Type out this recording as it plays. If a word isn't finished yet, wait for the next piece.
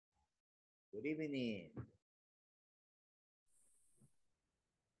Good evening.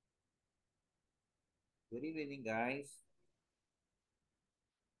 Good evening, guys.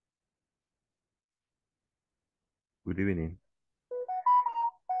 Good evening.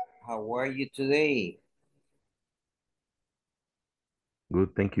 How are you today? Good,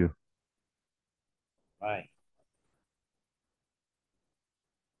 thank you. Right.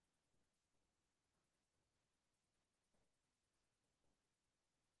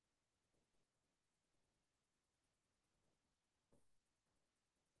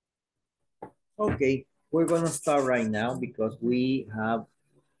 Okay, we're gonna start right now because we have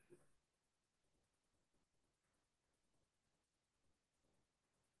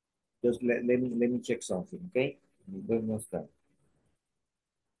just let me check something, okay? We're gonna start.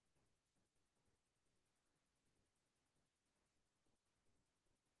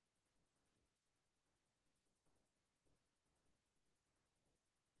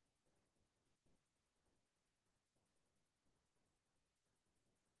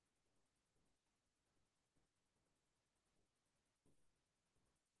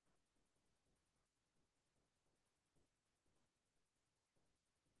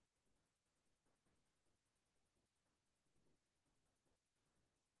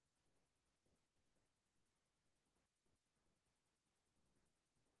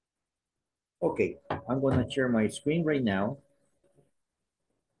 Okay, I'm gonna share my screen right now.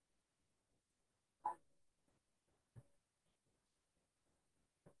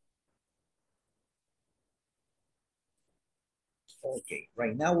 Okay,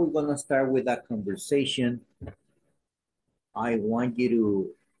 right now we're gonna start with a conversation. I want you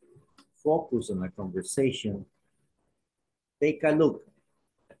to focus on the conversation. Take a look.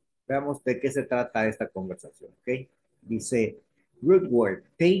 Veamos de qué se trata esta conversación, ¿ok? Dice, root word,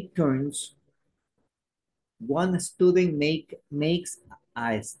 take turns. One student makes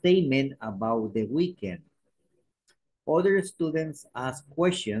a statement about the weekend. Other students ask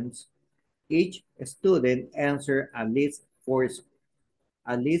questions. Each student answer at least four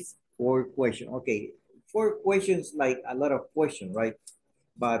questions. Okay, four questions like a lot of questions, right?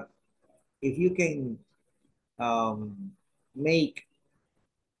 But if you can make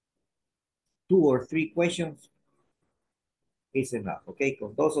two or three questions, it's enough. Okay,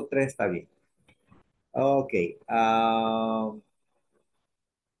 con dos o tres está bien. Ok,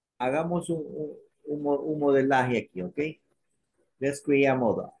 hagamos un modelaje aquí, ¿ok? Let's create a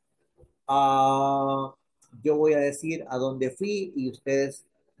model. Yo voy a decir a dónde fui y ustedes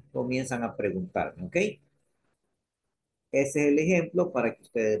comienzan a preguntarme, ¿ok? Ese es el ejemplo para que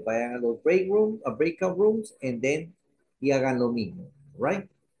ustedes vayan a los breakout rooms, y hagan lo mismo, right?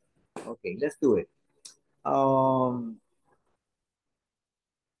 Okay, let's do it.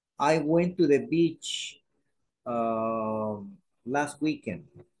 I went to the beach last weekend.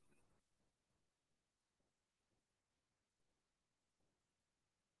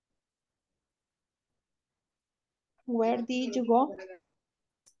 Where did you go?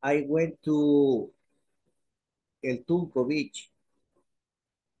 I went to El Tunco Beach.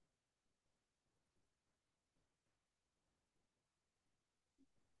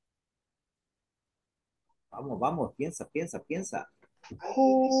 Vamos, vamos, piensa, piensa, piensa.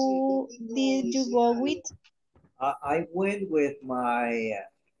 Who did you go with? I went with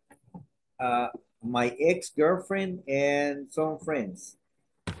uh, my ex-girlfriend and some friends.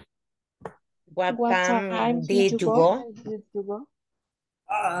 What What time time did you go? Did you go?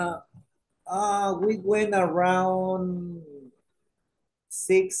 We went around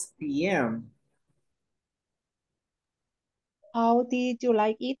 6 p.m. How did you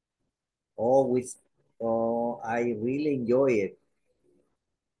like it? Always, I really enjoy it.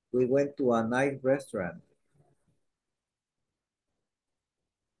 We went to a nice restaurant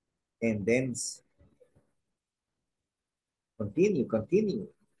and then continue.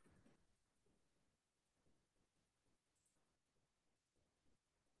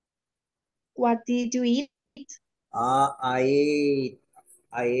 What did you eat? Uh, I ate,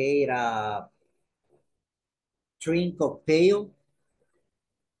 I ate a drink cocktail,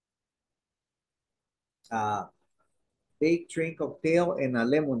 a big drink cocktail and a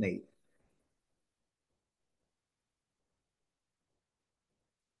lemonade.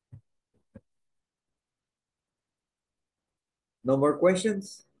 No more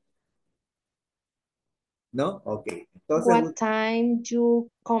questions? No? Okay. Entonces, What time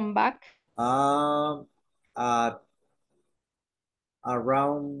you come back? um, at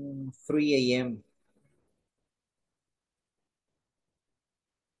around 3 a.m.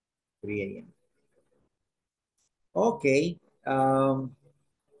 3 a.m. Ok. um,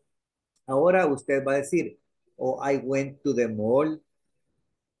 Ahora usted va a decir, oh, I went to the mall.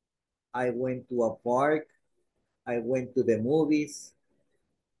 I went to a park. I went to the movies.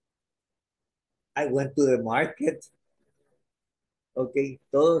 I went to the market. Okay,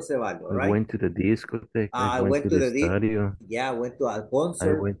 todo se vale, I right? went to the discotheque. I I went went to to the the, studio. yeah, I went to a I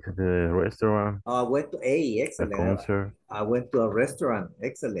concert. went to the restaurant, I went to, hey, a excellent. concert. I went to a restaurant.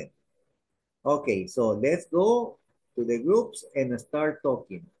 Excellent. Okay, so let's go to the groups and start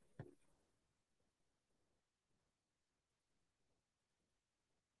talking.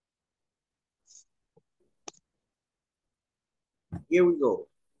 Here we go.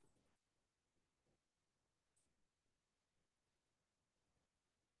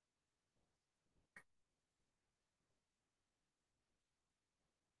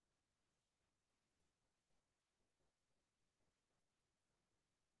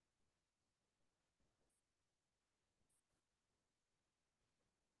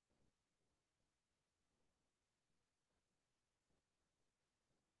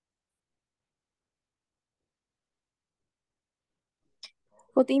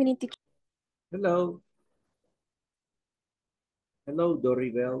 Good evening, teacher. Hello. Hello,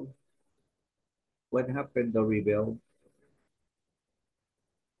 Doribel. What happened, Doribel?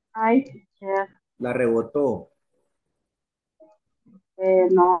 Ay, teacher, La rebotó.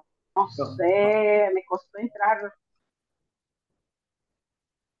 no, no No, sé, me costó entrar.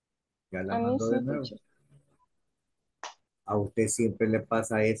 ya la A mí mando sí, de nuevo. teacher. A usted siempre le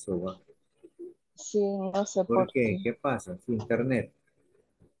pasa eso, ¿va? Sí, no sé ¿Por por qué? qué. ¿Qué pasa? Su internet.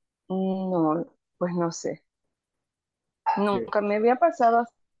 No, pues no sé. ¿Qué? Nunca me había pasado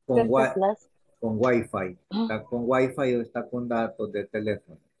Con, hacerte clase. con Wi-Fi. ¿Está con Wi-Fi o está con datos de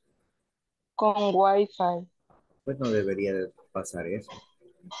teléfono? Con Wi-Fi. Pues no debería de pasar eso.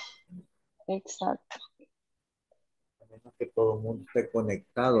 Exacto. A menos que todo el mundo esté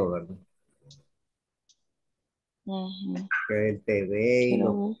conectado, ¿verdad? Ujú. Que el TV y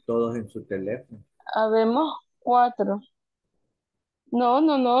los, Pero todos en su teléfono. habemos 4.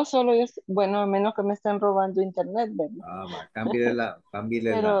 No, solo yo. Bueno, a menos que me estén robando internet, ¿verdad? Ah, va,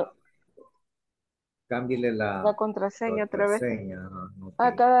 Pero cámbiale la la contraseña otra vez. contraseña. Ajá, ok,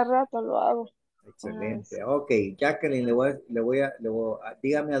 A cada rato lo hago. Una vez. excelente. Ok, Jacqueline,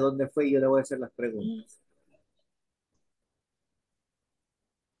 dígame a dónde fue y yo le voy a hacer las preguntas.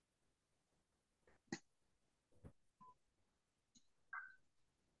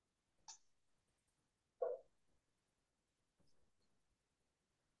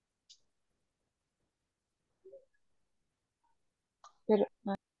 Pero,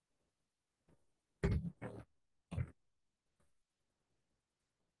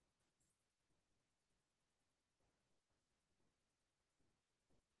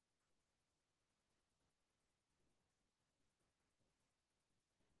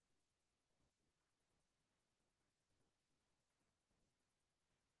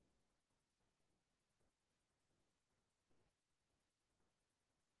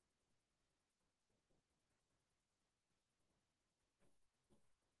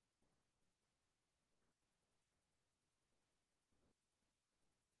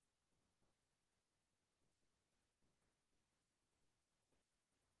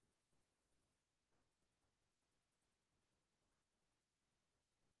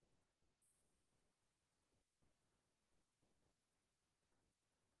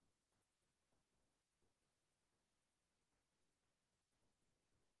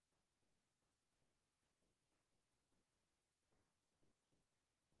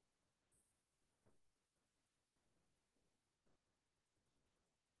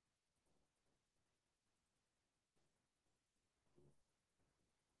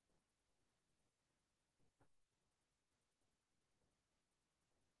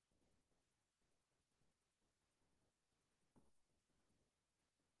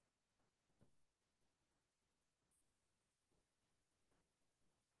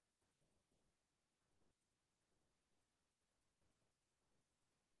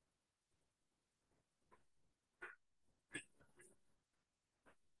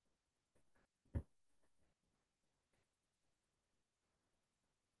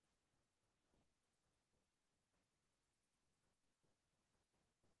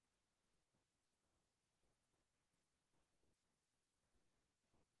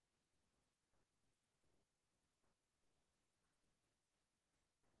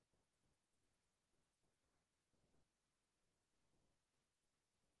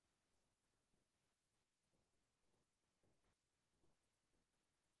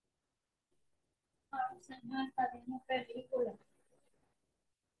 Señor, está viendo película.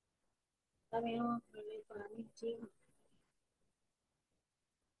 Está viendo película, mi chico.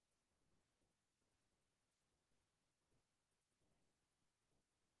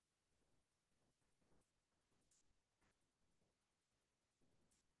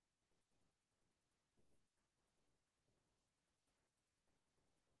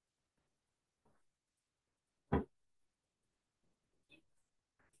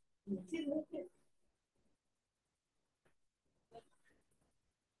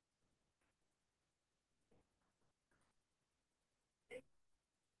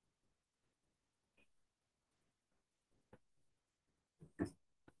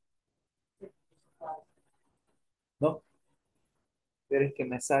 No, pero es que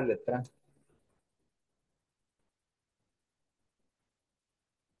me sale atrás.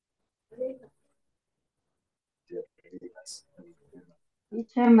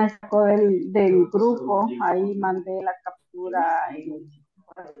 Teacher, me sacó del grupo, ahí mandé la captura en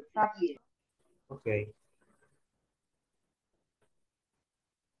WhatsApp. Okay,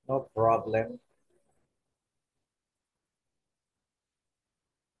 no problem.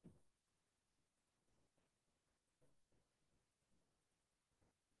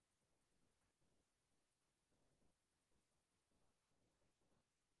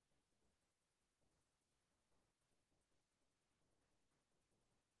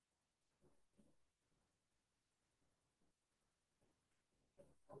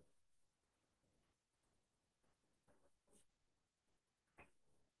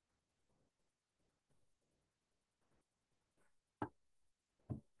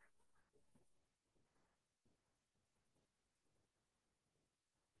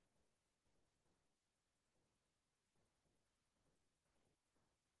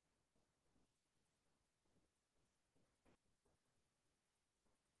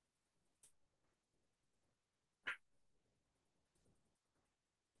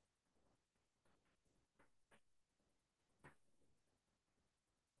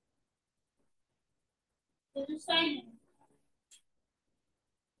 Did you sign it?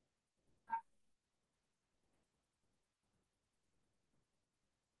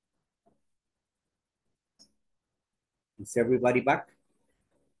 Is everybody back?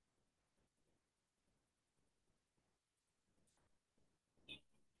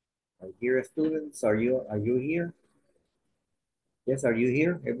 Are you here, students? Are you here? Yes, are you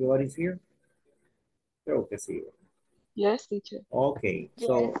here? Everybody's here? Creo que sí. Yes, teacher. Okay, Yes.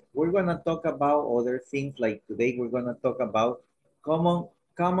 so we're gonna talk about other things like today we're gonna talk about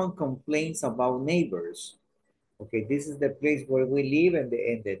common complaints about neighbors. Okay, this is the place where we live and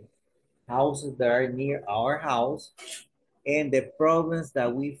the houses that are near our house and the problems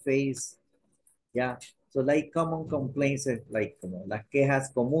that we face. Yeah, so like common complaints like como las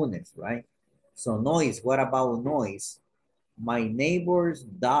quejas comunes, right? So noise, what about noise? My neighbor's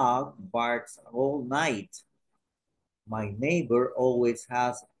dog barks all night. My neighbor always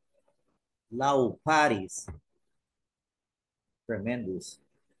has loud parties. Tremendous.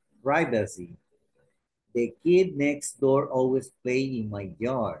 Privacy. The kid next door always play in my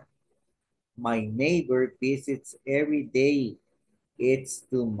yard. My neighbor visits every day. It's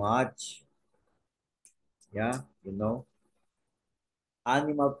too much. Yeah, you know.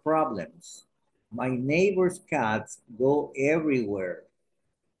 Animal problems. My neighbor's cats go everywhere.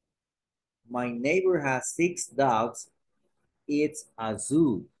 My neighbor has 6 dogs. It's a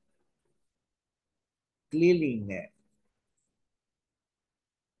zoo. Cleanliness.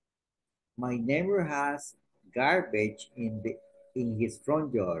 My neighbor has garbage in his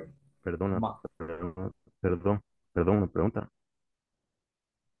front yard. Perdona, Ma- perdón, una pregunta.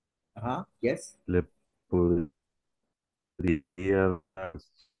 yes. ¿Le podría dar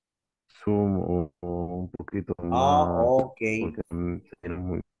zoom o un poquito más? Okay. Porque se mira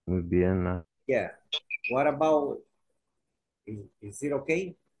muy bien. Yeah. What about, is it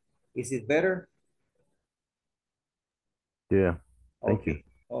okay? Is it better? Yeah, thank you. Okay.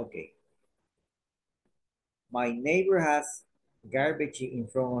 Okay. My neighbor has garbage in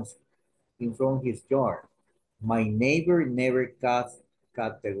front of his yard. My neighbor never cut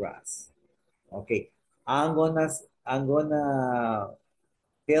the grass. Okay. I'm gonna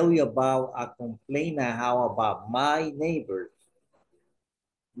tell you about a complaint I have about my neighbors.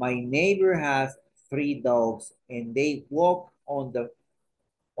 My neighbor has 3 dogs and they walk on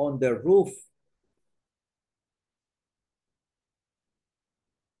the roof.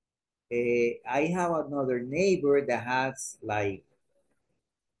 I have another neighbor that has like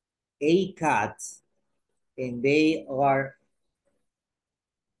 8 cats and they are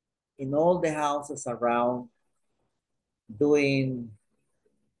in all the houses around doing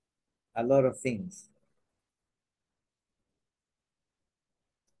a lot of things.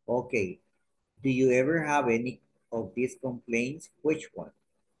 Okay. Do you ever have any of these complaints? Which one?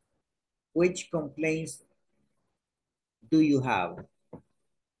 Which complaints do you have?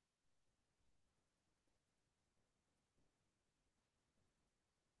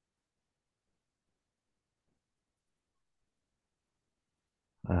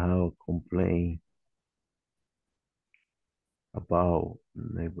 I have a complaint about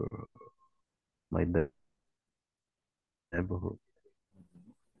neighborhood, my neighborhood.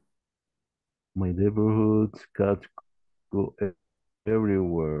 My neighborhood's cats go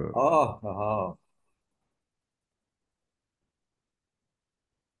everywhere. Oh, oh.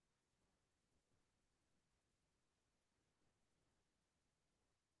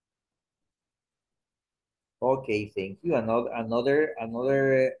 Okay, thank you.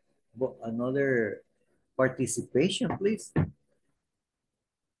 Another participation, please.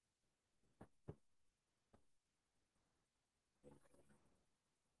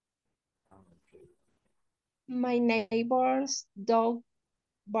 My neighbor's dog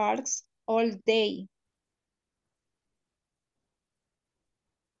barks all day.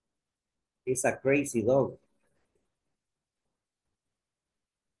 It's a crazy dog.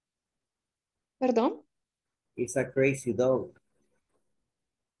 Perdón? It's a crazy dog.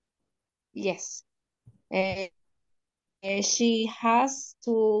 Yes. She has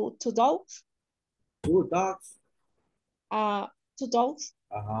two dogs. Two dogs. Uh, two dogs.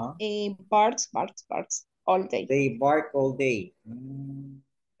 Uh-huh. Barks all day. They bark all day.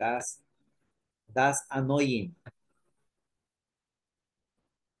 That's annoying.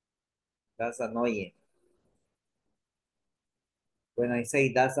 That's annoying. When I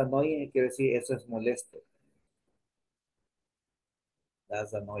say that's annoying, quiero decir eso es molesto.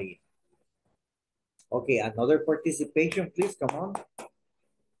 That's annoying. Okay, another participation, please. Come on.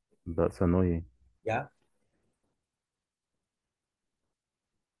 That's annoying. Yeah.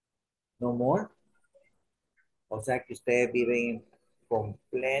 No more. O sea que ustedes viven en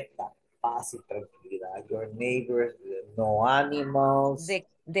completa paz y tranquilidad. Your neighbors, no animals.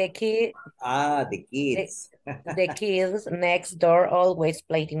 The kid, The kids. the kids next door always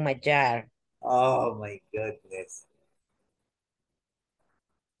playing in my yard. Oh my goodness.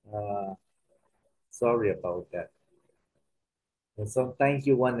 Sorry about that. And sometimes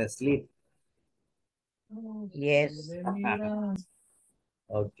you want to sleep. Yes.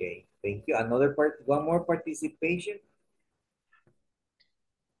 Okay, thank you. One more participation.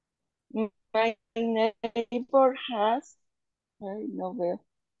 My neighbor has, ay, no veo,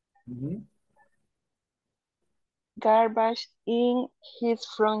 garbage in his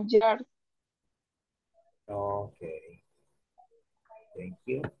front yard. Okay, thank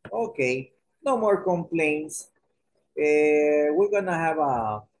you. Okay, no more complaints. We're gonna have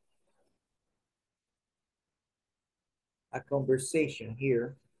a conversation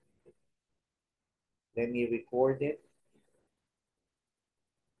here. Let me record it.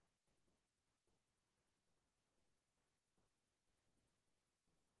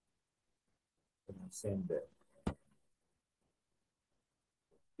 I'm gonna send the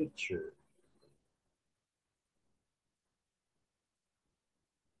picture.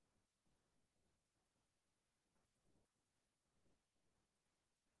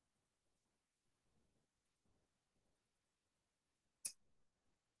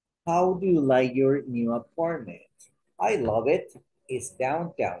 How do you like your new apartment? I love it. It's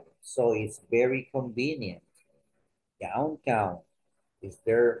downtown, so it's very convenient. Downtown. Is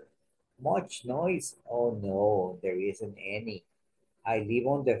there much noise? Oh no, there isn't any. I live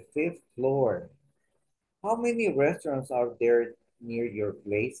on the fifth floor. How many restaurants are there near your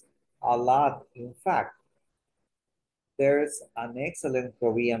place? A lot, in fact. There's an excellent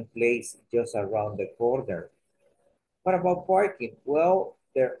Korean place just around the corner. What about parking? Well,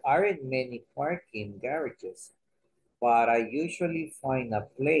 there aren't many parking garages, but I usually find a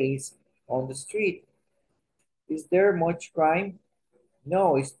place on the street. Is there much crime?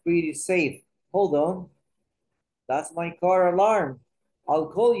 No, it's pretty safe. Hold on. That's my car alarm. I'll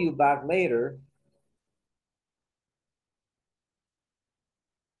call you back later.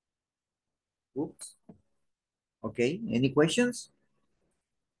 Oops. Okay, any questions?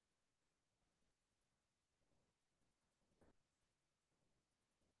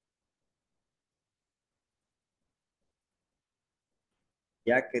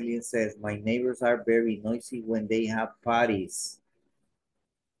 Jacqueline says, my neighbors are very noisy when they have parties.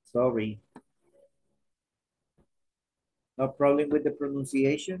 Sorry. No problem with the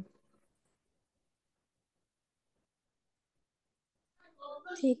pronunciation?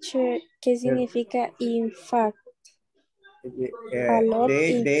 Teacher, ¿qué significa in fact? A lot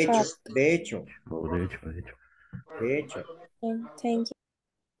in De hecho, fact. de hecho. Oh, de hecho, de hecho. De hecho. Thank you.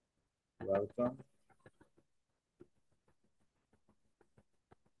 Welcome.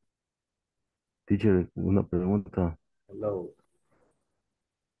 Teacher, una pregunta. Hello.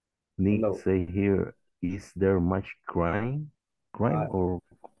 Nick Hello. say here, is there much crime? Crime or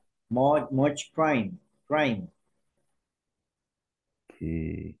Much crime. Crime.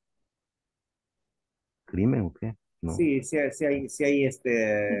 que crimen o qué? No, Sí, sí hay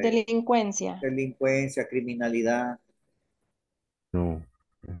Delincuencia. delincuencia, criminalidad, no.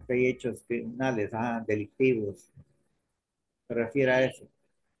 sí hay hechos criminales, delictivos. Se refiere a eso.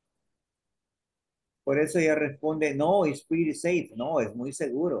 Por eso ella responde, no, it's pretty safe. No, es muy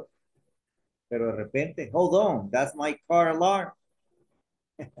seguro. Pero de repente, hold on, that's my car alarm.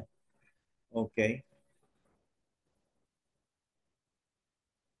 Ok.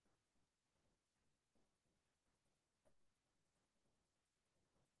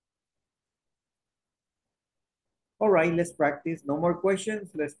 All right, let's practice. No more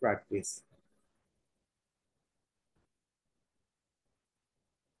questions. Let's practice.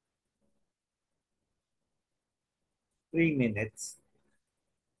 Three minutes.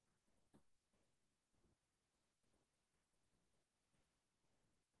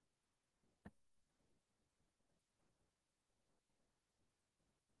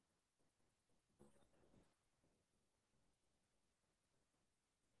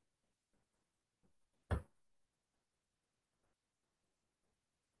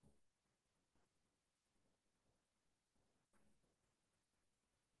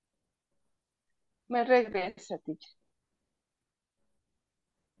 Me regresa, teacher.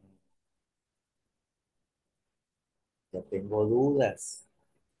 Ya tengo dudas.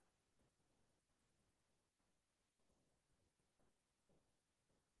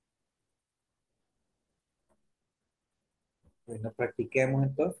 Bueno, practiquemos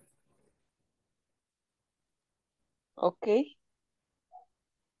entonces. Ok.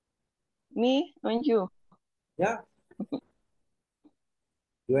 Me and you. Yeah,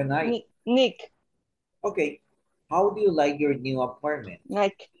 you and I. Nick. Okay. How do you like your new apartment?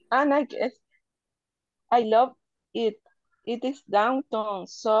 Nike. Nike. I love it. It is downtown,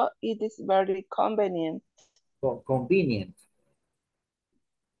 so it is very convenient. Convenient.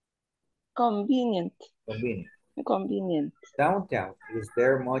 Convenient. Convenient. Convenient. Downtown. Is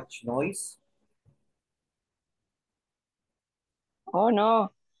there much noise? Oh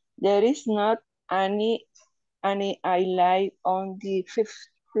no, there is not any I live on the fifth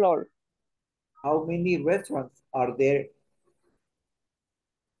floor. How many restaurants are there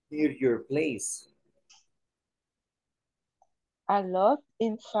near your place? A lot,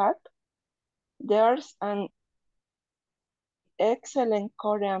 in fact, there's an excellent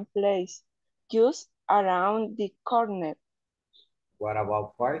Korean place just around the corner. What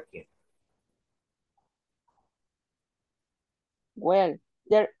about parking? Well,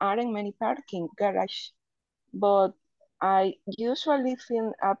 there aren't many parking garages, but I usually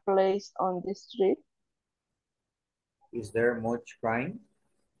find a place on the street. Is there much crime?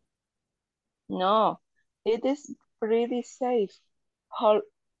 No, it is pretty safe. Hold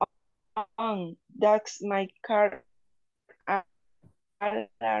on, that's my car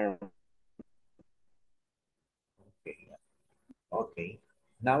alarm. Okay. Okay.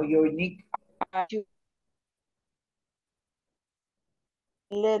 Now you're Nick.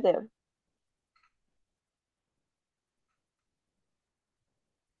 Leather.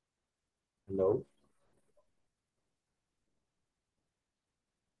 Hello.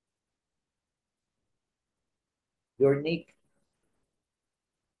 You're Nick.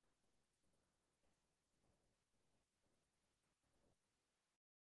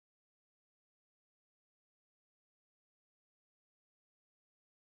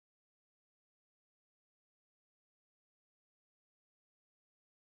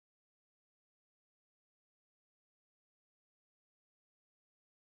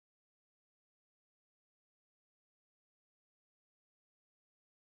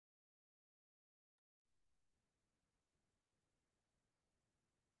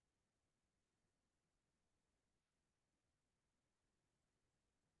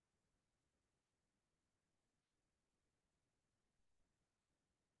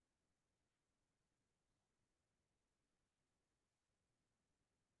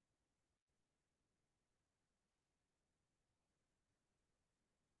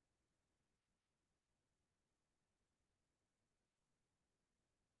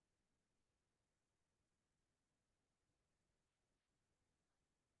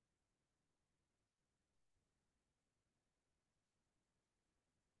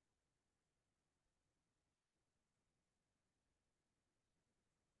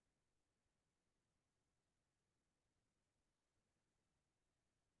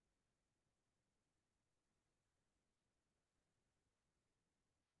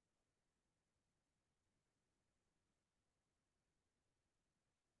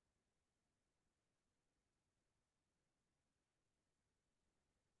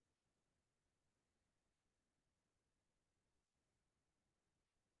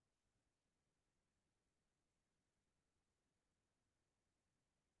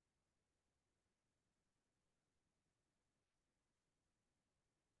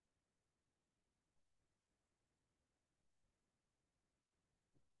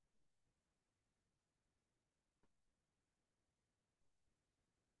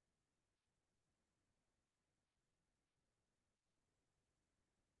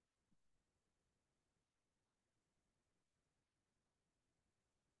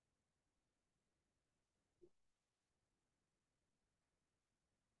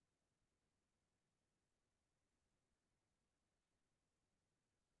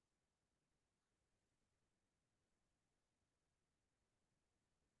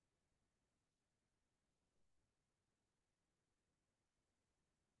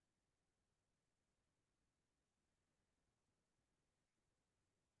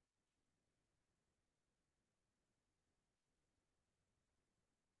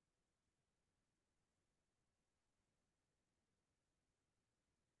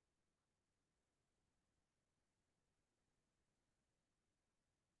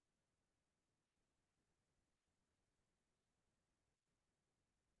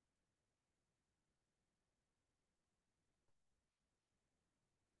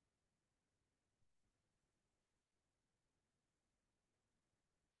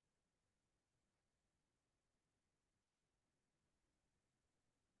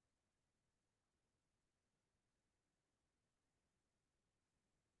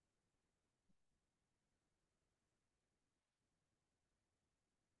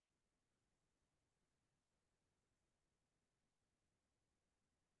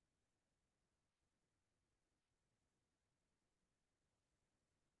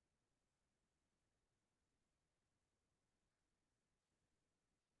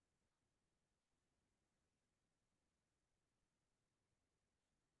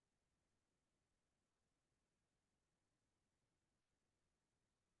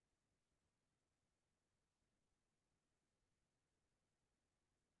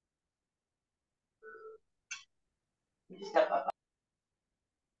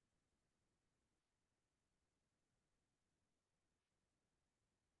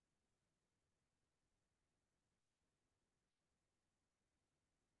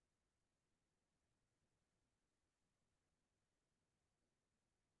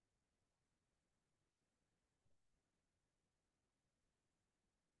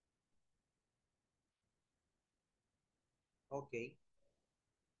 Okay.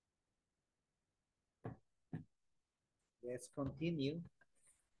 Let's continue.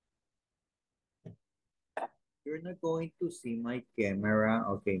 You're not going to see my camera,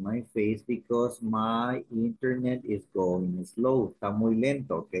 okay, my face, because my internet is going slow. Está muy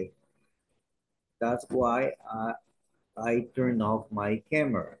lento, okay? That's why I turn off my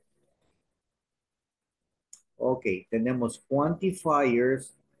camera. Okay, tenemos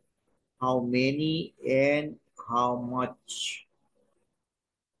quantifiers, how many and how much.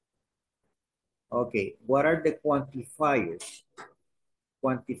 Okay, what are the quantifiers?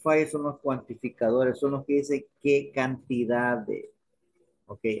 Quantifiers son los cuantificadores, son los que dicen qué cantidad de,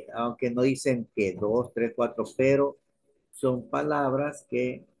 ok, aunque no dicen que 2, 3, 4, pero son palabras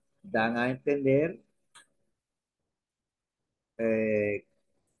que dan a entender eh,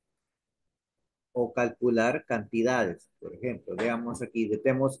 o calcular cantidades. Por ejemplo, veamos aquí,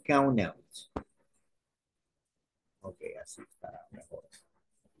 tenemos count outs. Ok, así está mejor.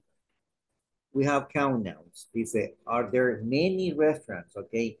 We have count outs. Dice, are there many restaurants?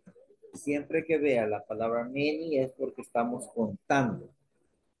 Ok, siempre que vea la palabra many es porque estamos contando.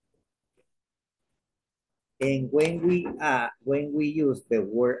 And when we use the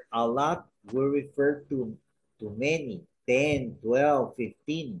word a lot, we refer to many, 10, 12,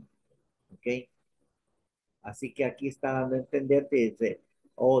 15. Okay. Así que aquí está dando a entender que dice,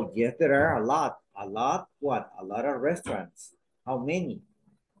 oh, yes, there are a lot. A lot, what? A lot of restaurants. How many?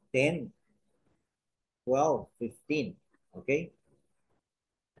 10, 12, 15. Okay.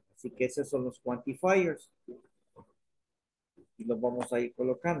 Así que esos son los quantifiers. Y los vamos a ir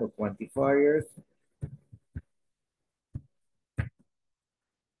colocando. Quantifiers.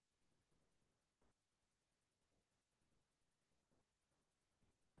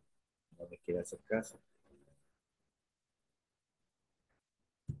 No me quiere hacer caso.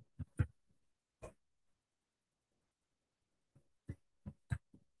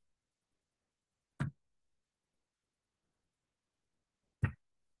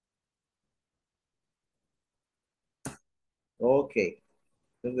 Ok.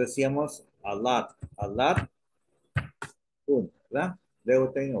 Entonces decíamos a lot. A lot. ¿Verdad?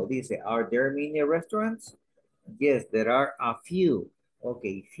 Luego tengo, dice, are there many restaurants? Yes, there are a few.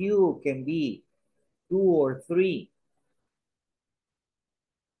 Okay, few can be 2 or 3.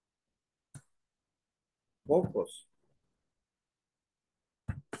 Pocos.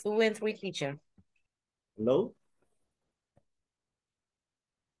 2 and 3, teacher. Hello?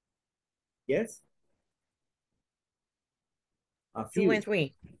 Yes? A 2 few. and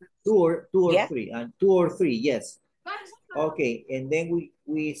 3. Two or Yeah. 3. And 2 or 3, yes. Okay, and then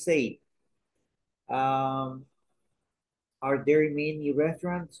we say, are there many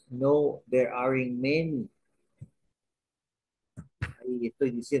restaurants? No, there aren't many. Ahí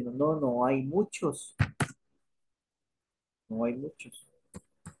estoy diciendo, no, no hay muchos. No hay muchos.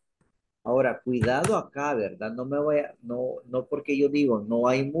 Ahora, cuidado acá, ¿verdad? No me vaya, no porque yo digo no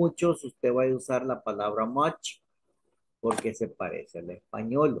hay muchos, usted va a usar la palabra much porque se parece al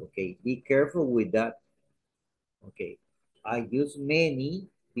español, ok? Be careful with that. Ok. I use many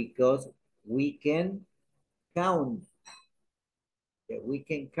because we can count. We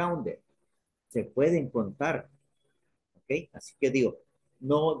can count them. Se pueden contar, ok? Así que digo,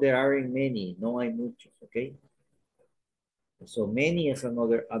 no, there aren't many, no hay muchos, ok? So many is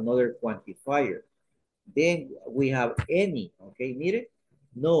another quantifier. Then we have any, okay, mire.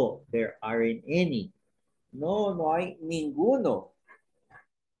 No, there aren't any. No, no hay ninguno.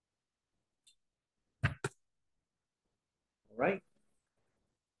 All right.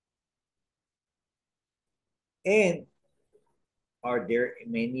 And are there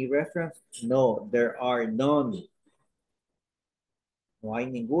many restaurants? No, there are none. No hay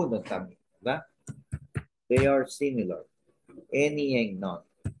ninguno también, ¿verdad? They are similar. Any and none.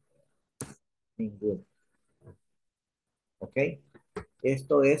 Ninguno. ¿Ok?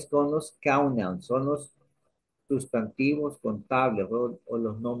 Esto es con los count nouns, son los sustantivos contables o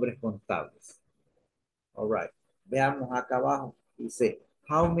los nombres contables. All right. Veamos acá abajo. Dice,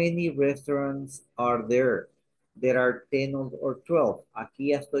 how many restaurants are there? There are 10 or 12.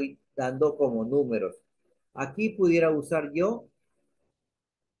 Aquí ya estoy dando como números. Aquí pudiera usar yo,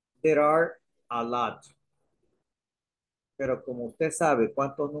 there are a lot. Pero como usted sabe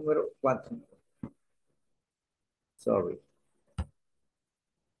cuántos números, Sorry.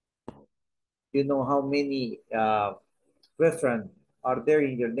 You know how many restaurants are there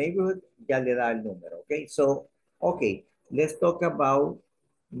in your neighborhood? Ya le da el número, okay? So, okay, let's talk about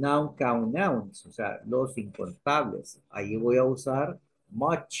noun count nouns, o sea, los incontables. Ahí voy a usar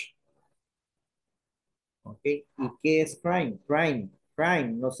much. ¿Ok? ¿Y qué es crime?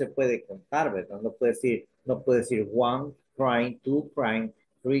 Crime no se puede contar, ¿verdad? No puede decir one crime, two crime,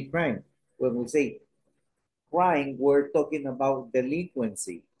 three crime. When we say crime, we're talking about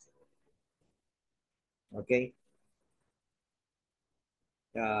delinquency. ¿Ok?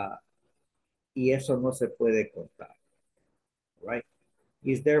 Y eso no se puede contar. Right?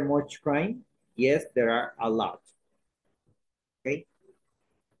 Is there much crime? Yes, there are a lot. ¿Ok?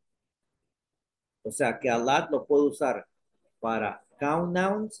 O sea que a lot lo puedo usar para count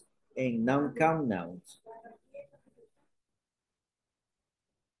nouns en noun count nouns.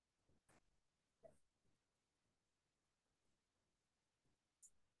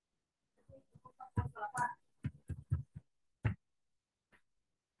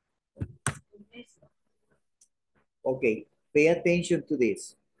 Okay, pay attention to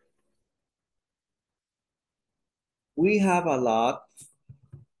this. We have a lot,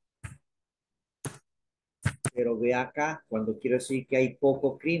 pero ve acá cuando quiero decir que hay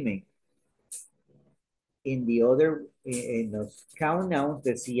poco crimen. In the other, en los count nouns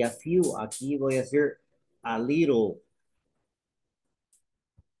decía few. Aquí voy a decir a little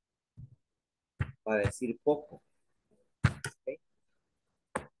para decir poco. Okay.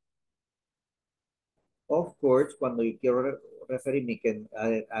 Of course, cuando yo quiero referirme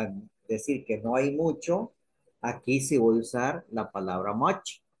a decir que no hay mucho, aquí sí voy a usar la palabra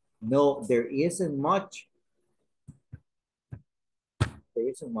much. No, there isn't much. There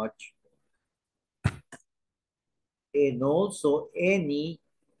isn't much. And also any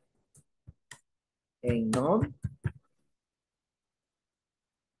and none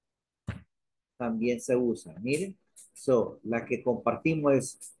también se usa. Miren, so, la que compartimos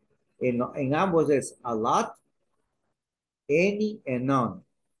es, en ambos es a lot, any and none.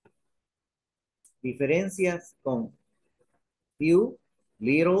 Diferencias con few,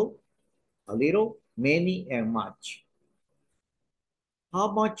 little, a little, many, and much.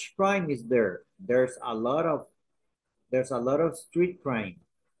 How much crime is there? There's a lot of street crime.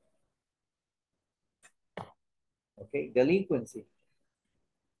 Okay, delinquency.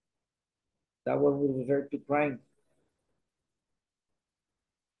 That one will refer to crime.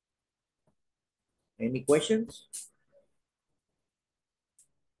 Any questions?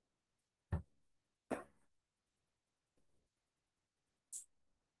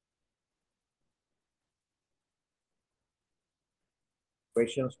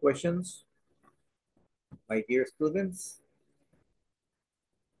 Questions, my dear students?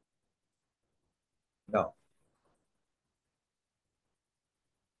 No.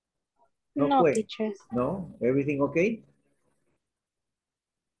 No, Pues. teacher. No, everything okay?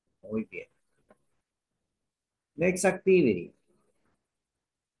 Muy bien. Next activity.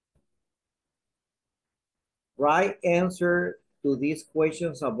 Write answer to these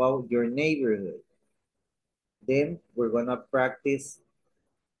questions about your neighborhood. Then we're gonna practice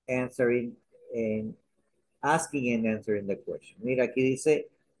answering and asking and answering the question. Mira, aquí dice,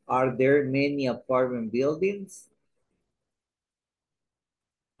 are there many apartment buildings?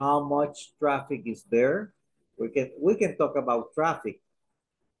 How much traffic is there? We can talk about traffic.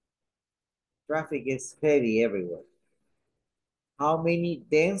 Traffic is heavy everywhere. How many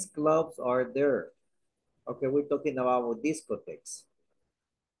dance clubs are there? Okay, we're talking about discotheques.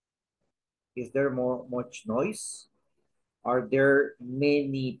 Is there much noise? Are there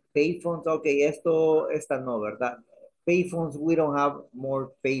many payphones? Okay, esta no, ¿verdad? Payphones, we don't have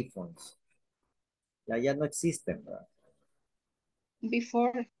more payphones. Ya no existen, ¿verdad?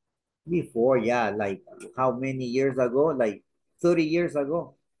 Before. Before, yeah, like how many years ago? Like 30 years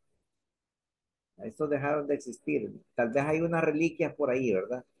ago. Eso dejaron de existir. Tal vez hay unas reliquias por ahí,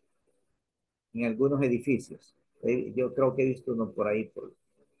 ¿verdad? En algunos edificios. Yo creo que he visto uno por ahí,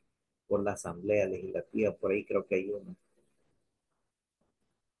 por la Asamblea Legislativa, por ahí creo que hay uno.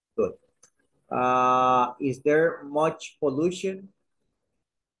 Good. Is there much pollution?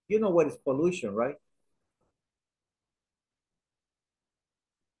 You know what is pollution, right?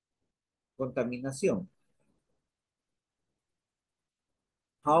 Contaminación.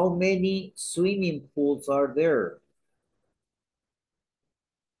 How many swimming pools are there?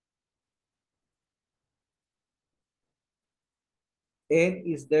 And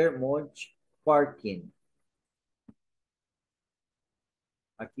is there much parking?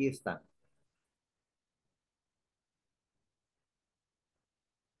 Aquí están.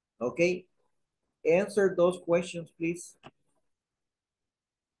 Okay. answer those questions, please.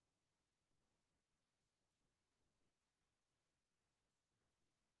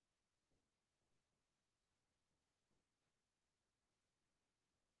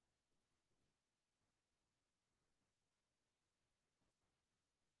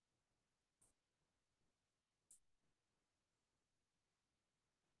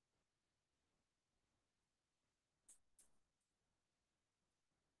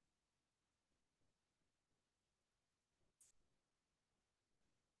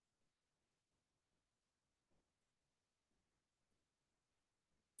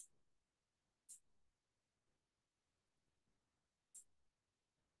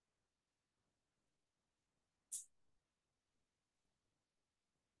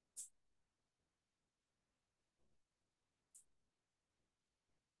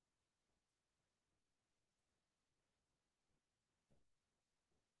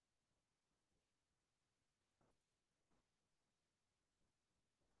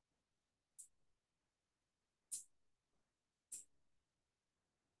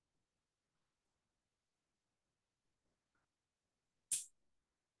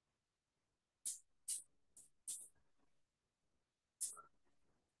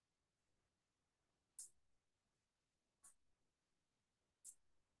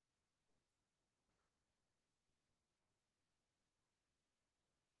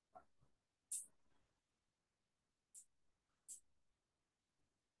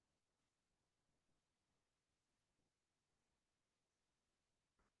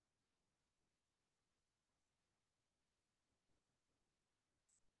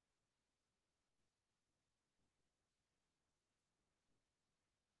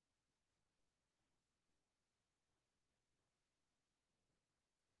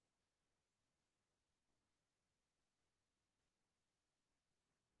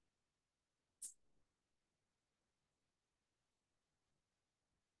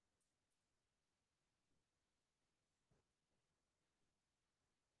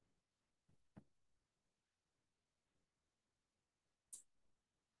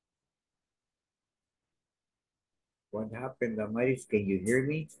 What happened, Damaris? Can you hear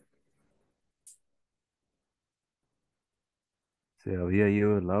me? Se había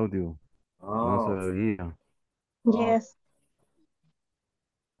ido el audio. No se Oh, oía. Yes.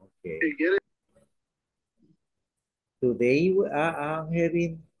 okay. Today, I'm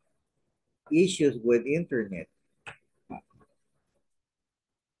having issues with internet.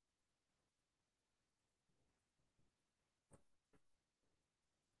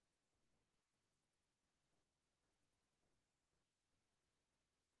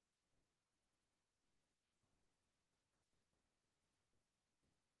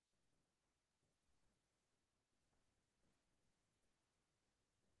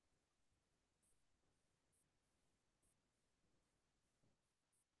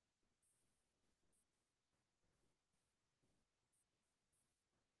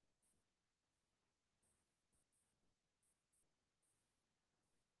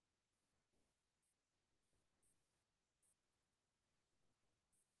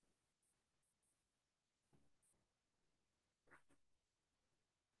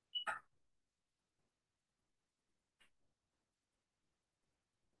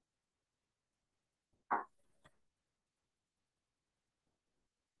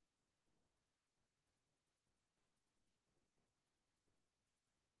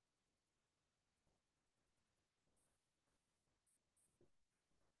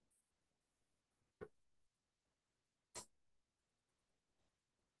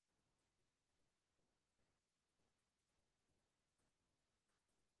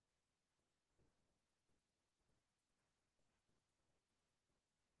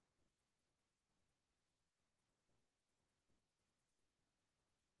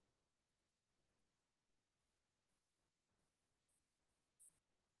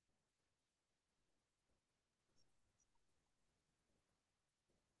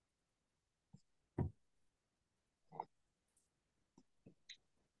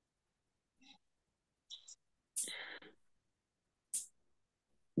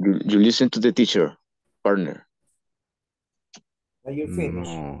 You listen to the teacher, partner. Are you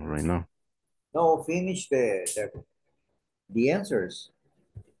finished? No, right now. No, finish the answers.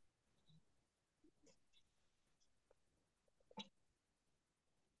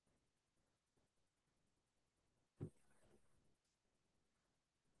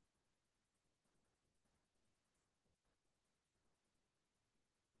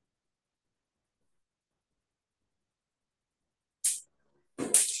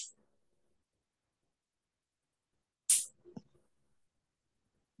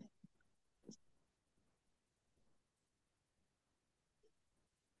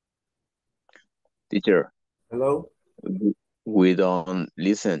 Teacher, Hello? we don't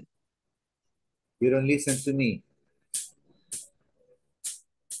listen. You don't listen to me.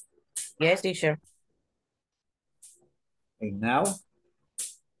 Yes, teacher. And now?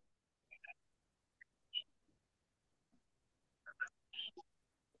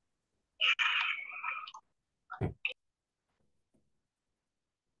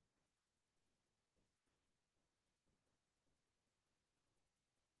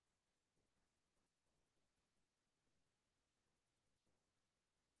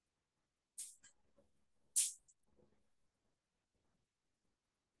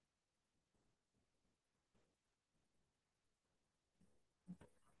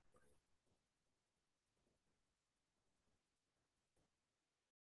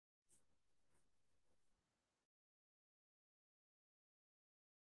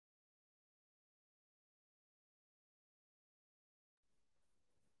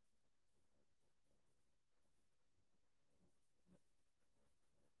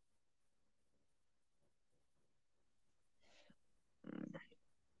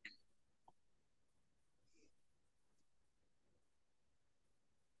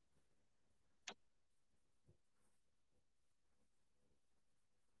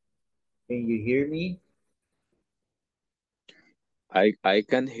 Can you hear me? I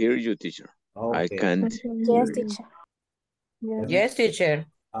can hear you, teacher. I Okay. can't Yes, hear you. teacher. Yes. Yes, teacher.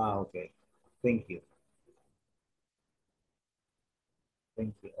 Okay. Thank you.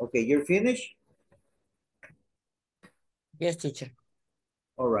 Thank you. Okay, you're finished? Yes, teacher.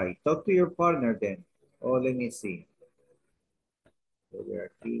 All right. Talk to your partner then. Oh, let me see. So their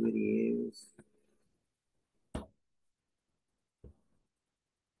activity is.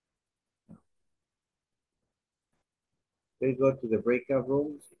 Please go to the breakout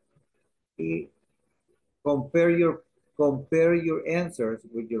rooms. Eh, Compare your answers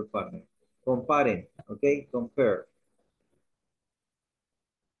with your partner. Comparen, okay? Compare.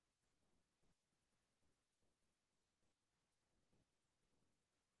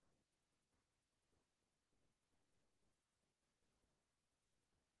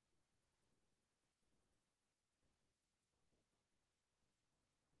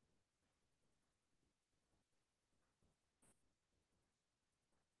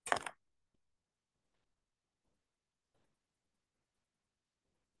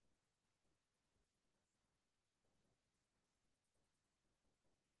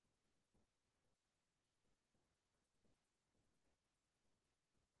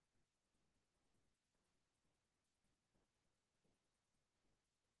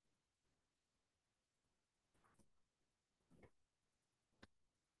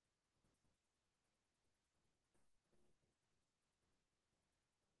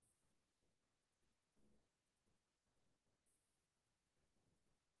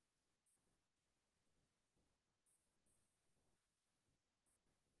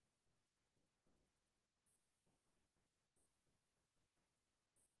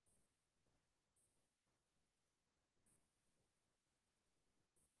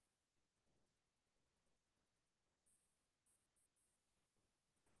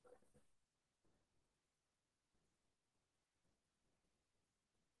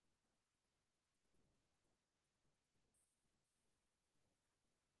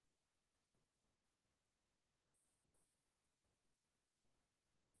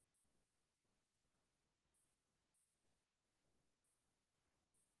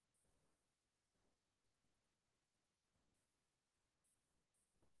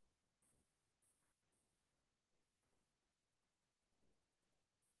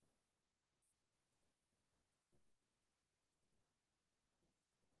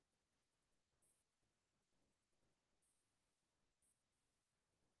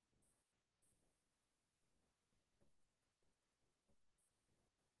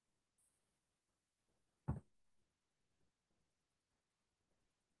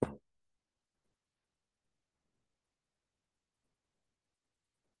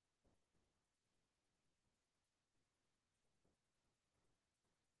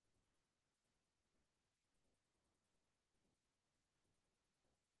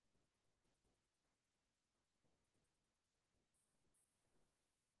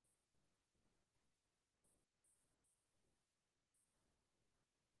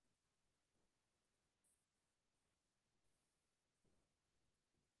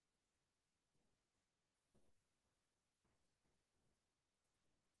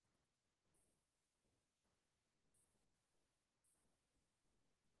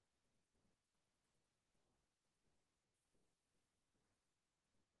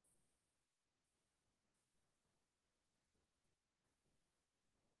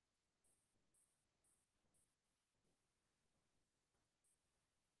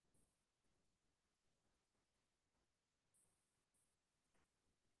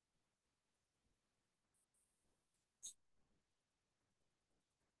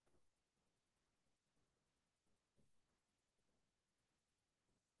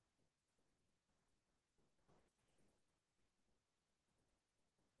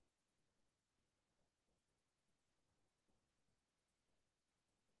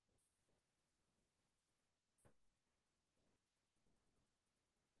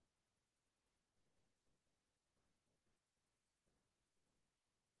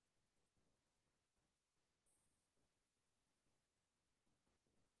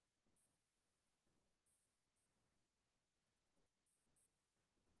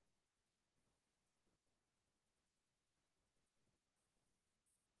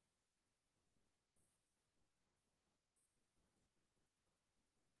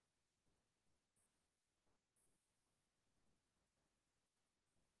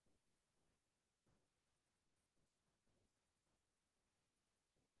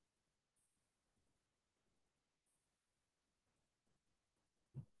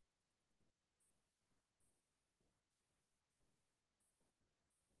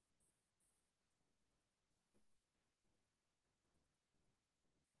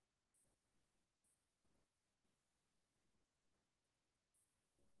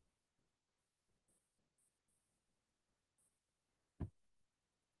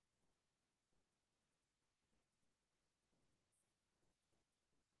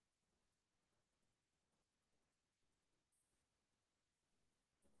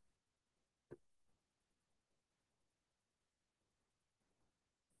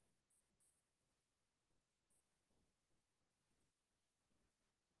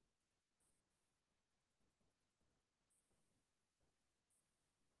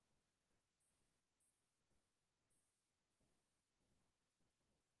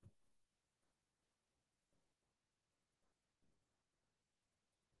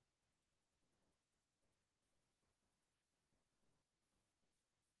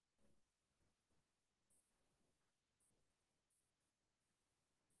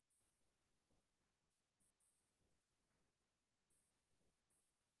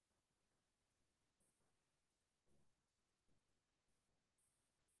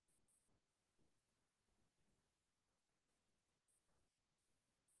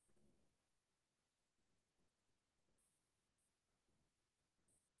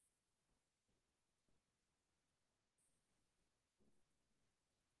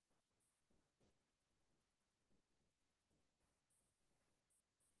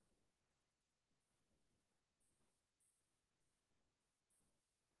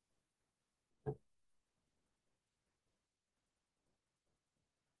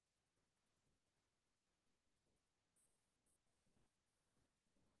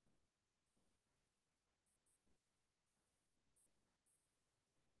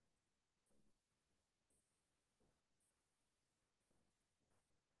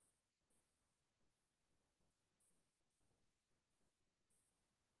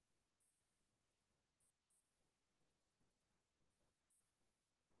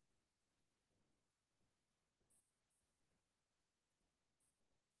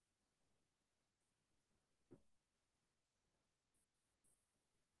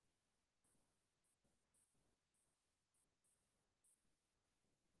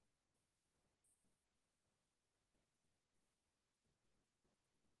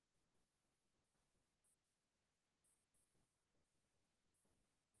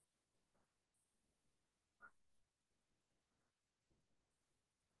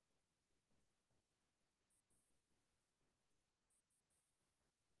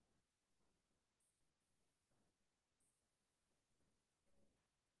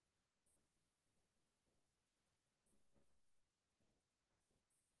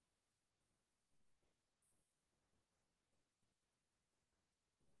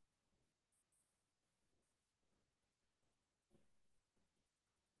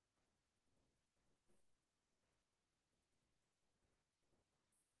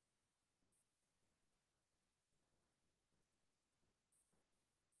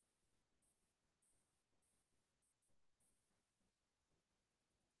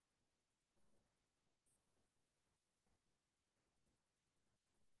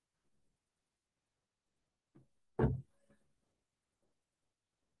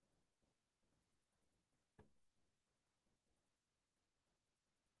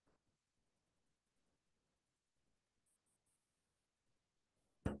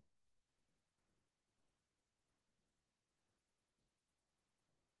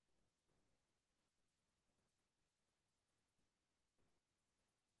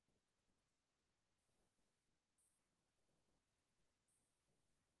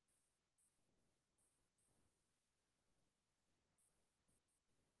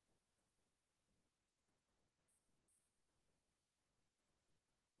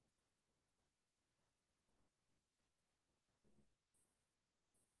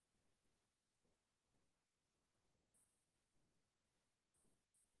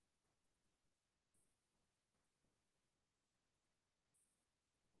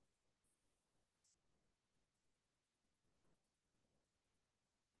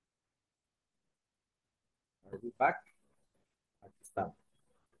 we back? Aquí estamos.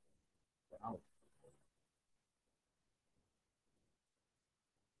 Wow.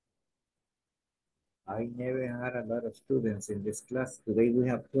 I never had a lot of students in this class. Today we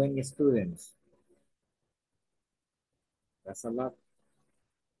have 20 students. That's a lot.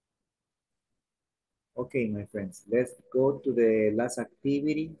 Okay, my friends, let's go to the last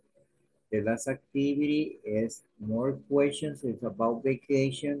activity. The last activity is more questions. It's about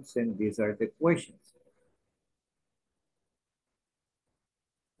vacations, and these are the questions.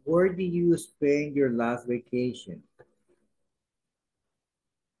 Where did you spend your last vacation?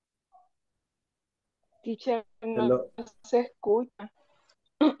 Teacher, no Hello. se escucha.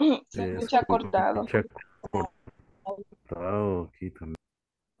 Se escucha cortado. Cortado aquí también.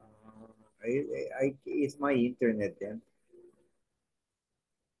 It's my internet then.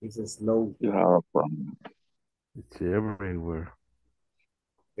 It's slow. You have a problem. It's everywhere.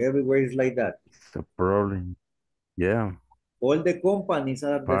 Everywhere is like that. It's a problem. Yeah. All the companies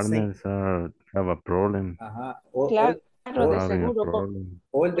are the same. Partners have a problem. Claro, de Having a seguro. problem.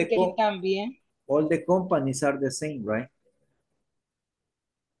 Porque también. All the companies are the same, right?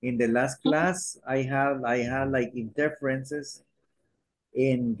 In the last class, I had like interferences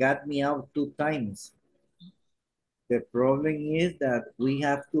and got me out 2 times. The problem is that we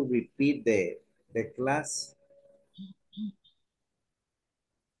have to repeat the class.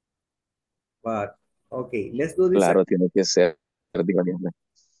 But, okay, let's do this. Claro, tiene que ser disponible.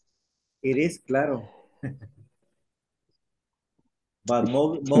 It is claro. But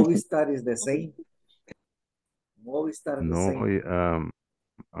Movistar is the same. Movistar is the same.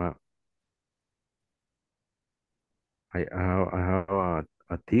 I have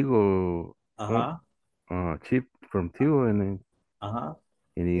a Tigo chip from Tigo, and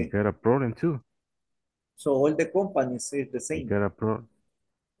he got a problem too. So all the companies is the same. He got a problem.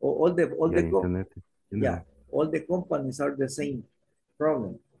 All the yeah, all the companies are the same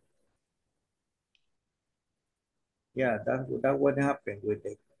problem. Yeah, that what happened with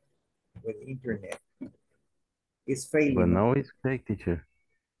the internet. It's failing. But now it's great, teacher.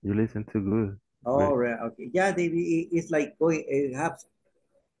 You listen too good. All right. Okay. Yeah, it's like going. It has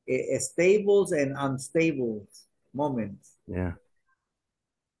stables and unstable moments. Yeah.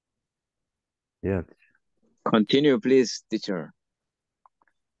 Yeah. Continue, please, teacher.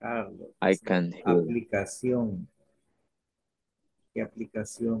 I can hear. Aplicación. ¿Qué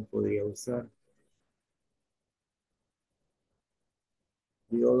aplicación podría usar?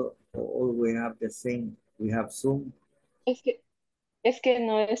 We always have the same. We have Zoom. Es que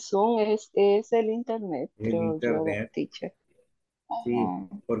no es Zoom, es el internet, El creo internet. yo, teacher. Sí,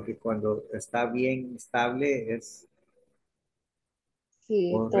 porque cuando está bien estable es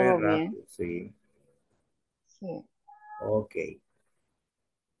sí, corre todo rápido, bien. sí. Sí. Okay.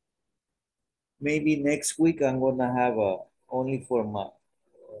 Maybe next week I'm gonna have only for my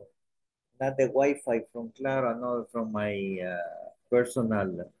not the Wi-Fi from Clara, no, from my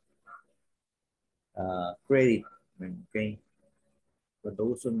personal credit. Okay. Cuando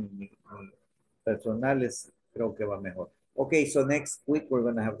uso mi personales, creo que va mejor. Okay, so next week we're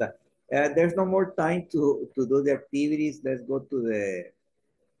gonna have that. There's no more time to do the activities. Let's go to the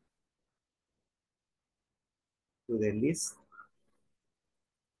list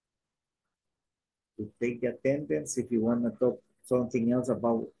to take the attendance. If you want to talk something else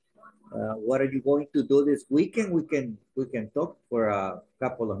about what are you going to do this weekend, we can talk for a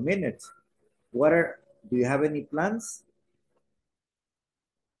couple of minutes. Do you have any plans?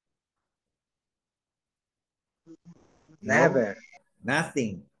 Never. No?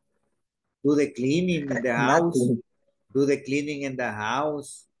 Nothing. Do the cleaning in the house. Do the cleaning in the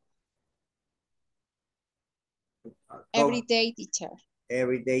house. Every day, teacher.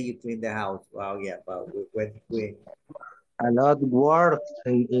 Every day you clean the house. Wow, yeah, but when A lot work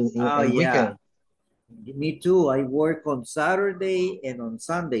in weekend. Me too. I work on Saturday and on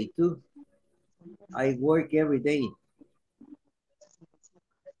Sunday too. I work every day.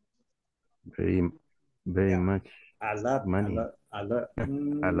 Very much. A lot money. A lot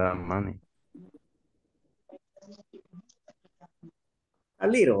of money. A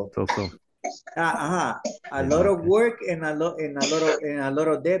little. So. A lot of work and a lot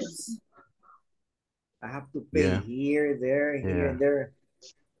of debts. I have to pay here, there, here, and there,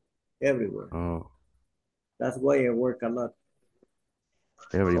 everywhere. Oh. That's why I work a lot.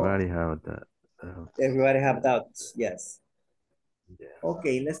 Everybody have that. Everybody have doubts, yes. Yeah.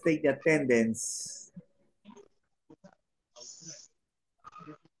 Okay, let's take the attendance.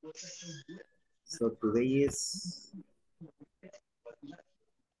 So today is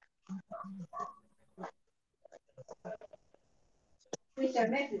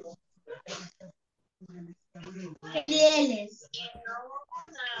Fieles.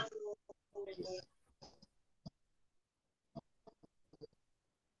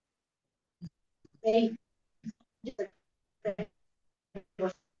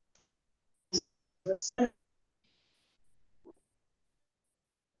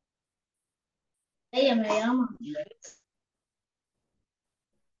 Ella me llama.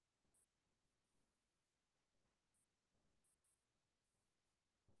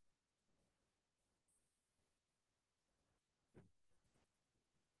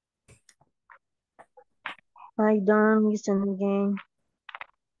 I don't listen again.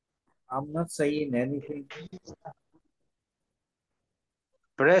 I'm not saying anything.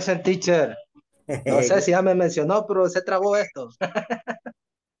 Present teacher. No sé si ya me mencionó, pero se trabó esto.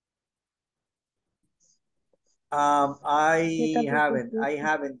 I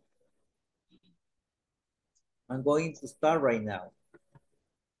haven't. I'm going to start right now.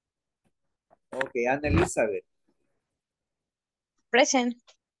 Okay, Ana Elizabeth. Present.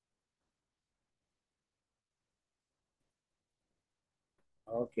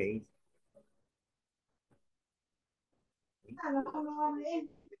 Okay.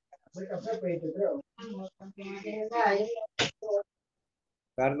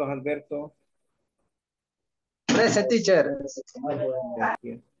 Carlos Alberto. Present teacher. Thank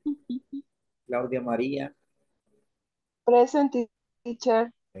you. Claudia María. Present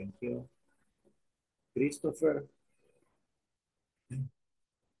teacher. Thank you. Christopher.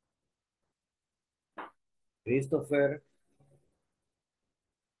 Christopher.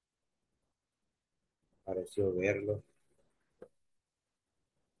 Pareció verlo.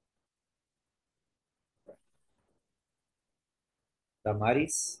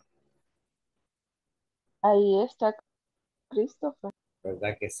 Damaris. Ahí está Christopher.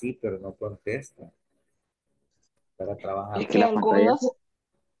 ¿Verdad que sí? Pero no contesta. Para trabajar. Es Es que que la pantalla, algunos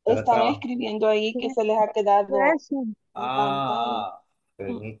están escribiendo ahí que se les ha quedado Present. la pantalla.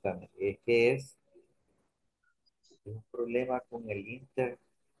 Permítame. Es que es un problema con el Inter.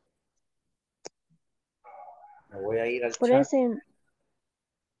 Me voy a ir al chat. Present.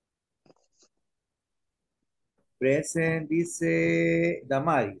 Present dice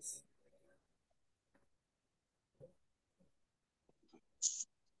Damaris.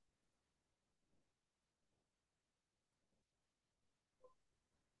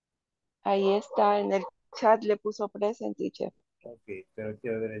 Ahí está en el chat, le puso present teacher. Ok, pero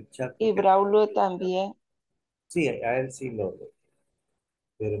quiero ver el chat. Y Braulio también. Sí, a él sí lo veo.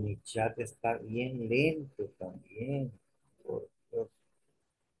 Pero mi chat está bien lento también. Por Dios.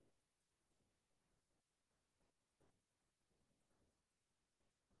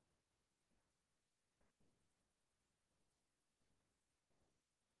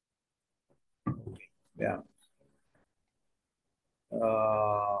 Veamos.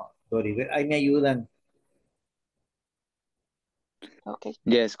 Doribel, ahí me ayudan. Okay.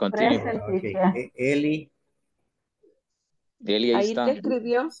 yes, continue. Present Ok, teacher. Eli. Eli, ahí Ahí está. te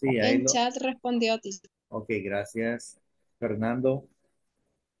escribió. Sí, ahí En lo. chat respondió teacher. Ok, gracias. Fernando.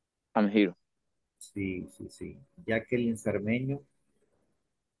 I'm here. Sí, sí, sí. Jacqueline Cermeño.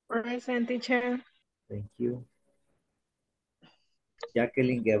 Present teacher. Thank you.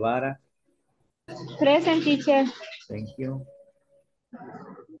 Jacqueline Guevara. Present teacher. Thank you.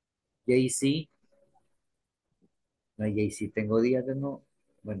 JC. No, JC, tengo días de no.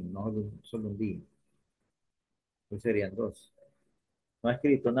 Bueno, no solo un día. Pues serían dos. No ha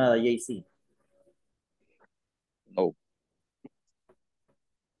escrito nada, JC. Oh,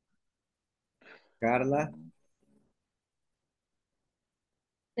 Carla.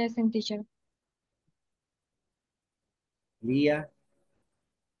 Present teacher. Lía.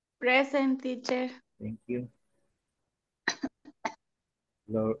 Present teacher. Thank you.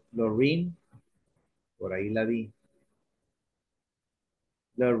 Lorraine. Por ahí la vi.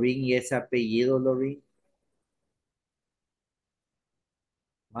 Lorraine y ese apellido, Lorraine.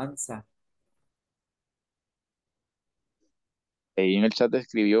 Mansa. ahí en el chat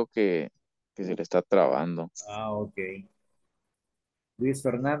escribió que se le está trabando. Ok. Luis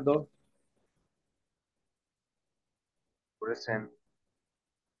Fernando. Present.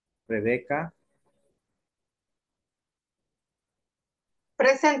 Rebeca.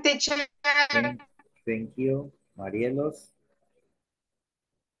 Present teacher. Thank you. Marielos.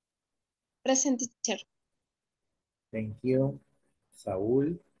 Present teacher. Thank you.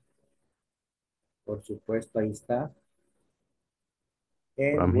 Saúl. Por supuesto, ahí está.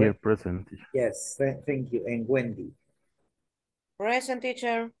 I'm here, present. Yes, thank you. And Wendy. Present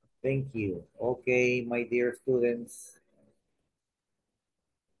teacher. Thank you. Okay, my dear students.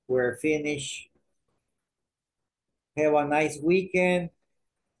 We're finished. Have a nice weekend.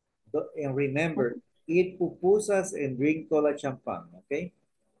 And remember, eat pupusas and drink cola champán, ¿ok?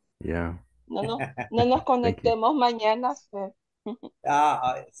 Yeah. No, no nos conectemos mañana.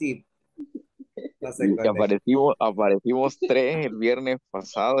 Sí. No se Y conecta. aparecimos tres el viernes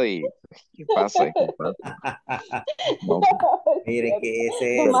pasado y ¿qué pasa? ¿Qué pasa? No, Mire que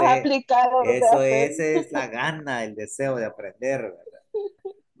Lo más aplicado de esa hacer. es la gana, el deseo de aprender, ¿verdad?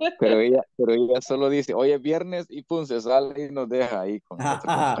 pero ella solo dice, hoy es viernes y pum, se sale y nos deja ahí con el otro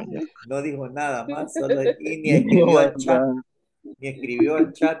compañero. No dijo nada más, solo y ni No, escribió al chat, ¿verdad? ni escribió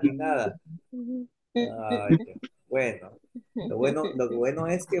al chat ni nada. Ay, bueno, lo bueno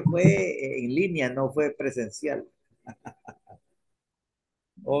es que fue en línea, no fue presencial.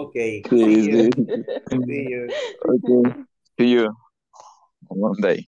 Ok, Sí, see you. sí. See you. Okay. See you on Monday.